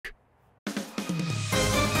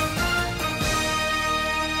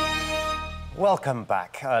Welcome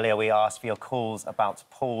back. Earlier we asked for your calls about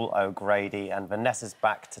Paul O'Grady, and Vanessa's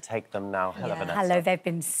back to take them now. Hello, Vanessa. Hello, there have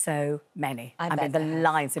been so many. I mean, the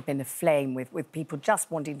lines have been aflame with people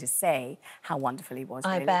just wanting to say how wonderful he was,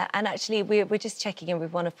 really. I bet. And actually, we're just checking in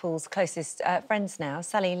with one of Paul's closest friends now,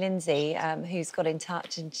 Sally Lindsay, who's got in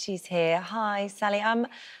touch, and she's here. Hi, Sally.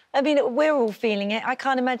 I mean, we're all feeling it. I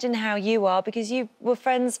can't imagine how you are, because you were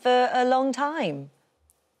friends for a long time.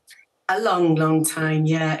 A long, long time,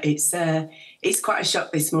 yeah. It's quite a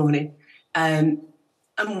shock this morning. I'm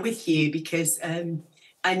with you because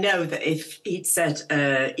I know that if he'd said,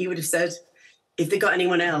 he would have said, if they got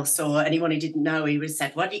anyone else or anyone he didn't know, he would have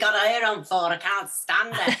said, "What have you got hair on for? I can't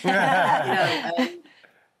stand it."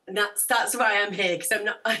 And that's why I'm here, because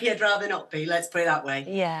I'd rather not be. Let's put it that way.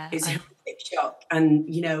 Yeah, it's a big shock, and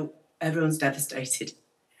everyone's devastated.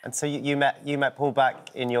 And so you met Paul back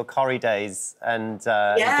in your Corrie days, and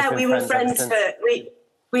yeah, we were friends for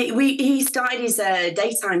he started his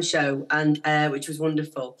daytime show, and which was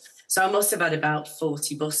wonderful. So I must have had about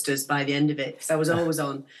 40 busters by the end of it, because I was always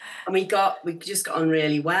on, and we just got on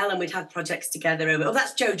really well, and we'd had projects together. Oh,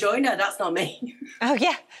 that's Joe Joyner, that's not me. Oh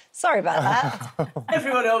yeah, sorry about that.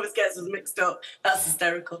 Everyone always gets us mixed up. That's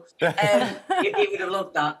hysterical. You would have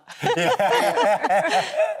loved that.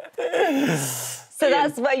 So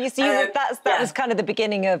that's where you see that was kind of the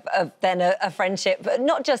beginning of then a friendship, but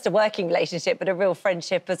not just a working relationship, but a real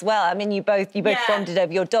friendship as well. I mean, you both bonded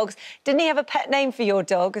over your dogs. Didn't he have a pet name for your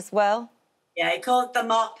dog as well? Yeah, he called the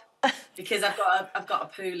Mop, because I've got a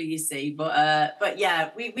poodle, you see. But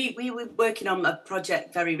yeah, we were working on a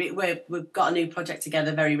project we've got a new project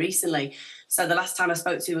together very recently. So the last time I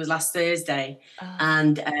spoke to him was last Thursday,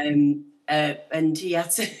 and he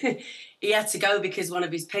had to he had to go because one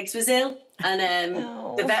of his pigs was ill. And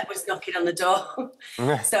the vet was knocking on the door.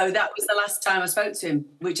 So that was the last time I spoke to him,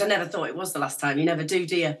 which I never thought it was the last time. You never do,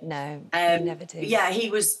 do you? No, you never do. Yeah, he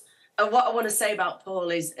was... what I want to say about Paul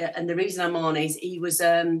is, and the reason I'm on, is he was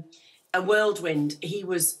a whirlwind. He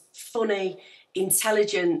was funny,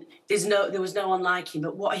 intelligent. There was no one like him.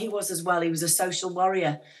 But what he was as well, he was a social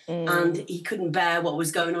warrior. And he couldn't bear what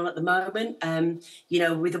was going on at the moment,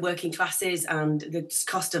 with the working classes and the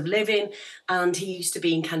cost of living. And he used to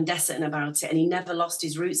be incandescent about it, and he never lost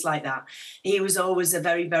his roots like that. He was always a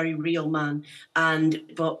very, very real man,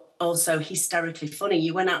 but also hysterically funny.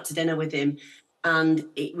 You went out to dinner with him, and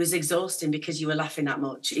it was exhausting because you were laughing that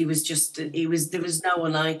much. There was no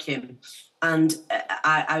one like him. And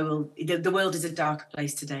the world is a darker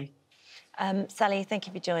place today. Sally, thank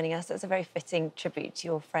you for joining us. That's a very fitting tribute to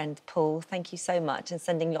your friend Paul. Thank you so much, and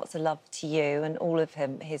sending lots of love to you and all of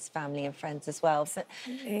his family and friends as well.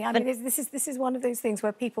 I mean, this is one of those things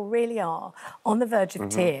where people really are on the verge of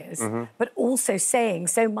tears, but also saying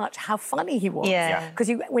so much how funny he was. Yeah. Because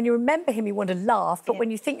when you remember him, you want to laugh, but when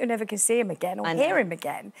you think you're never going to see him again or hear him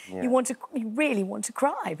again, you really want to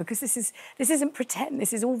cry, because this isn't pretend.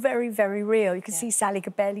 This is all very, very real. You can see Sally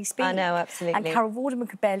could barely speak. I know, absolutely. And Carol Vorderman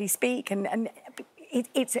could barely speak, and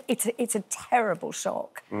it's a terrible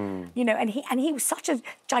shock, and he was such a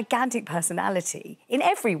gigantic personality in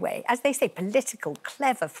every way, as they say, political,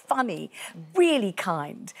 clever, funny, really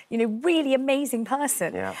kind, really amazing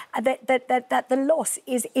person. Yeah. That the loss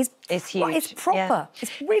is huge. It's proper. Yeah.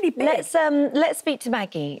 It's really big. Let's speak to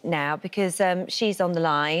Maggie now, because she's on the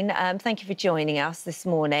line. Thank you for joining us this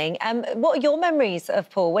morning. What are your memories of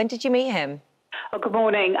Paul? When did you meet him? Oh, good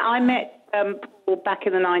morning. I met Paul back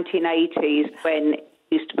in the 1980s, when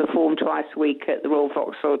he used to perform twice a week at the Royal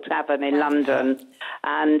Vauxhall Tavern in London,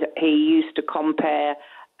 and he used to compare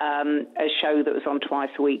a show that was on twice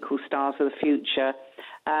a week called Stars of the Future.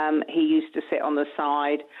 He used to sit on the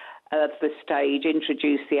side of the stage,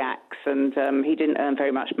 introduce the acts, and he didn't earn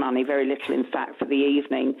very much money, very little in fact, for the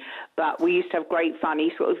evening. But we used to have great fun.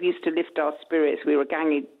 He sort of used to lift our spirits. We were a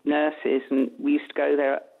gang of nurses, and we used to go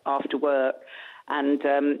there after work, and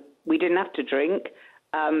we didn't have to drink,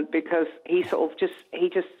 because he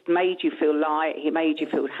just made you feel light, he made you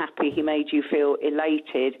feel happy, he made you feel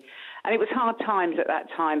elated. And it was hard times at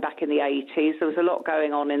that time, back in the 80s. There was a lot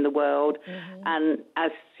going on in the world. And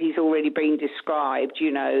as he's already been described,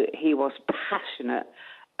 he was passionate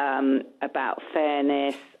about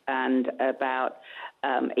fairness and about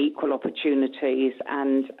equal opportunities,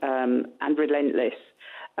 and relentless.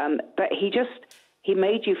 But he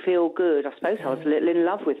made you feel good. I suppose I was a little in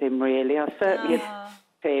love with him, really. I certainly loved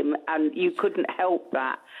him, and you couldn't help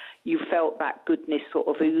that. You felt that goodness sort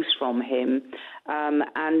of ooze from him.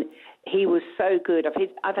 And he was so good.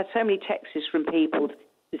 I've had so many texts from people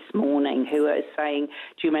this morning who are saying,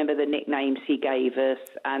 do you remember the nicknames he gave us?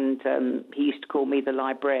 And he used to call me the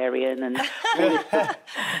librarian, and all this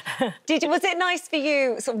Was it nice for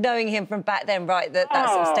you, sort of knowing him from back then, right, that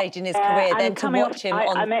sort of stage in his career, then to watch him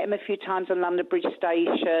on... I met him a few times on London Bridge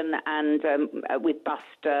Station and with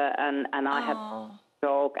Buster, and I had a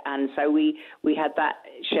dog, and so we had that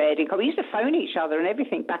shared income. We used to phone each other and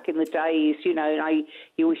everything back in the days, you know, and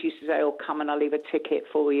he always used to say, oh, come and I'll leave a ticket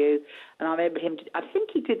for you. And I remember him, I think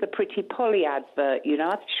he did the Pretty Polly advert, you know.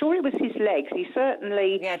 I'm sure it was his legs. He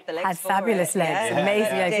certainly... He had the legs had fabulous legs, yeah.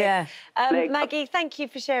 amazing legs, yeah. Maggie, thank you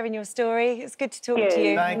for sharing your story. It's good to talk to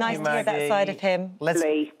you. Nice to hear that side of him. Love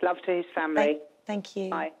to his family. Thank you.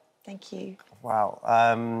 Bye. Thank you.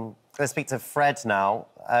 Wow. Let's speak to Fred now.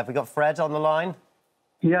 Have we got Fred on the line?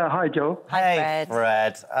 Yeah, hi, Joe. Hi,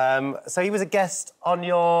 Fred. So he was a guest on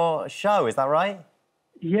your show, is that right?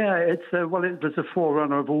 Yeah, it was a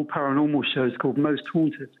forerunner of all paranormal shows called Most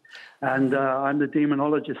Haunted, and I'm the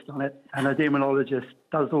demonologist on it, and a demonologist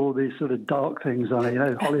does all these sort of dark things on it, you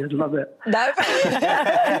know, Holly would love it. No,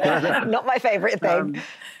 not my favourite thing.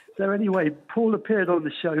 So anyway, Paul appeared on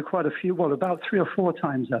the show about 3 or 4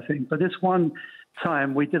 times, I think, but this one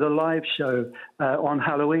time we did a live show on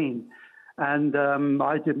Halloween. And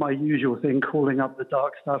I did my usual thing, calling up the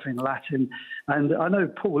dark stuff in Latin. And I know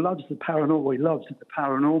Paul loves the paranormal. He loves the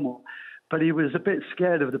paranormal. But he was a bit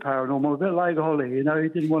scared of the paranormal, a bit like Holly. You know, he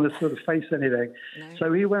didn't want to sort of face anything. No.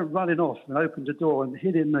 So he went running off and opened the door and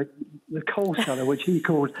hid in the coal cellar, which he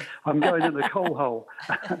called, I'm going in the coal hole.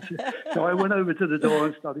 So I went over to the door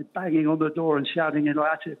and started banging on the door and shouting in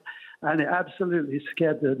Latin. And it absolutely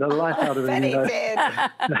scared the life out of him. You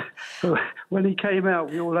know? When he came out,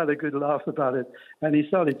 we all had a good laugh about it. And he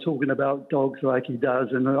started talking about dogs like he does,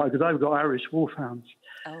 and because I've got Irish wolfhounds.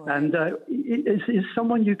 Oh, right. And it's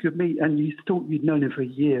someone you could meet, and you thought you'd known him for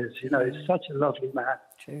years. You know, he's such a lovely man.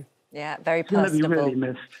 True. Yeah, very personable. He'll be really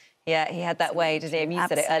missed. Yeah, he had that way, didn't he? You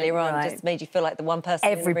said it earlier on, just made you feel like the one person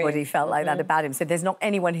Everybody felt like that about him. So there's not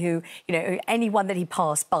anyone who, you know, anyone that he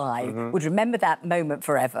passed by would remember that moment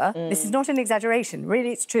forever. This is not an exaggeration.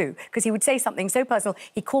 Really, it's true. Because he would say something so personal.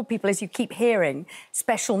 He called people, as you keep hearing,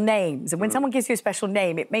 special names. And when someone gives you a special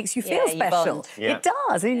name, it makes you feel special. It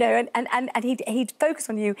does, you know. And he'd focus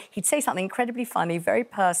on you. He'd say something incredibly funny, very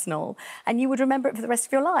personal, and you would remember it for the rest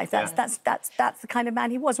of your life. That's the kind of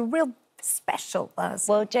man he was. A real special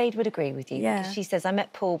person. Well, Jade would agree with you. Yeah. She says, I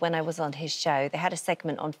met Paul when I was on his show. They had a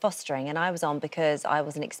segment on fostering, and I was on because I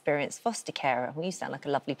was an experienced foster carer. Well, you sound like a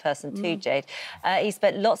lovely person too, Jade. He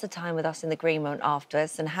spent lots of time with us in the green room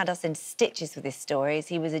afterwards and had us in stitches with his stories.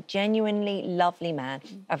 He was a genuinely lovely man.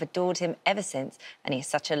 I've adored him ever since, and he's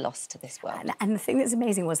such a loss to this world. And the thing that's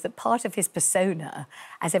amazing was that part of his persona,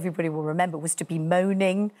 as everybody will remember, was to be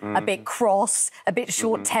moaning, a bit cross, a bit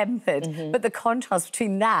short-tempered. But the contrast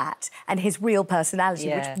between that and his real personality,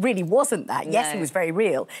 which really wasn't that. No. Yes, he was very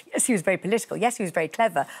real. Yes, he was very political. Yes, he was very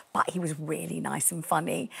clever. But he was really nice and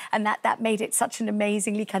funny. And that made it such an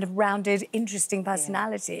amazingly kind of rounded, interesting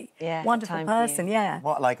personality. Yeah. Wonderful person,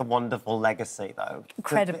 What, like, a wonderful legacy, though.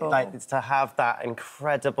 Incredible. To have that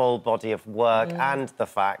incredible body of work and the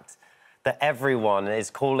fact that everyone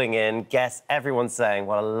is calling in, everyone's saying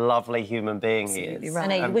what a lovely human being he is. Right.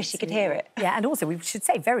 I know, you wish you could hear it. Yeah, and also we should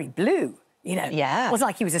say very blue. You know, it wasn't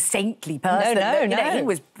like he was a saintly person. No. You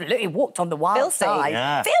know, he walked on the wild side.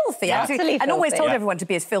 Yeah. Filthy, absolutely. And always told everyone to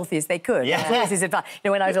be as filthy as they could. Yeah. That was his advice. You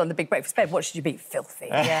know, when I was on the Big Breakfast Club, what should you be? Filthy.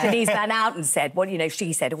 Denise Van Outen said, well, you know,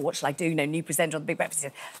 she said, what shall I do? You know, new presenter on the Big Breakfast. She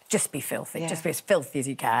said, just be filthy. Just be as filthy as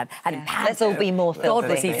you can. And let's all be more filthy. God,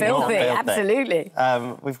 was he filthy. Absolutely.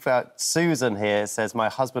 We've got Susan here, says, my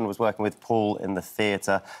husband was working with Paul in the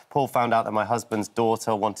theatre. Paul found out that my husband's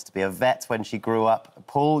daughter wanted to be a vet when she grew up.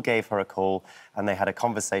 Paul gave her a call and they had a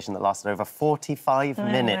conversation that lasted over 45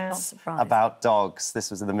 minutes about dogs. This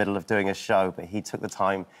was in the middle of doing a show, but he took the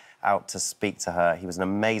time out to speak to her. He was an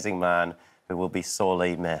amazing man who will be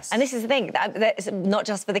sorely missed. And this is the thing, that's not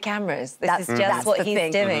just for the cameras. This is just what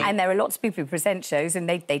he's doing. And there are lots of people who present shows and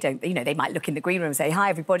they don't, you know, they might look in the green room and say, hi,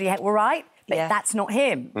 everybody, all right? But that's not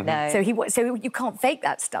him. No. So you can't fake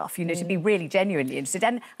that stuff, you know, to be really genuinely interested.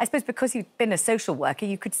 And I suppose because he'd been a social worker,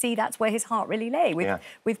 you could see that's where his heart really lay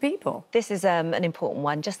with people. This is an important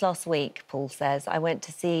one. Just last week, Paul says, I went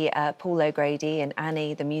to see Paul O'Grady and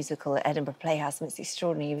Annie, the musical at Edinburgh Playhouse, and it's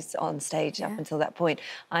extraordinary. He was on stage up until that point.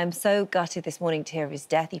 I'm so gutted this morning to hear of his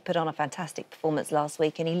death. He put on a fantastic performance last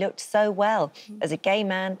week and he looked so well. As a gay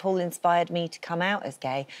man, Paul inspired me to come out as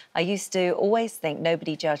gay. I used to always think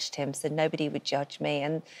nobody judged him, so nobody would judge me.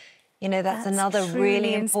 And You know, that's another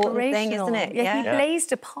really important thing, isn't it? Yeah, he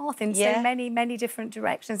blazed a path in so many, many different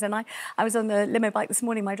directions. And I was on the limo bike this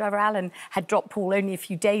morning. My driver, Alan, had dropped Paul only a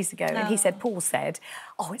few days ago. And he said, Paul said,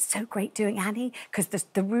 oh, it's so great doing Annie, because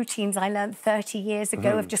the routines I learned 30 years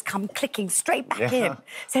ago have just come clicking straight back in.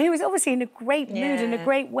 So he was obviously in a great mood, in a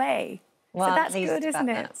great way. Well, so that's good, isn't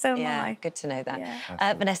it? That. So am I. Good to know that.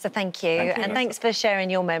 Yeah. Vanessa, thank you. And thanks for sharing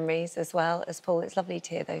your memories as well as Paul. It's lovely to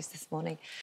hear those this morning.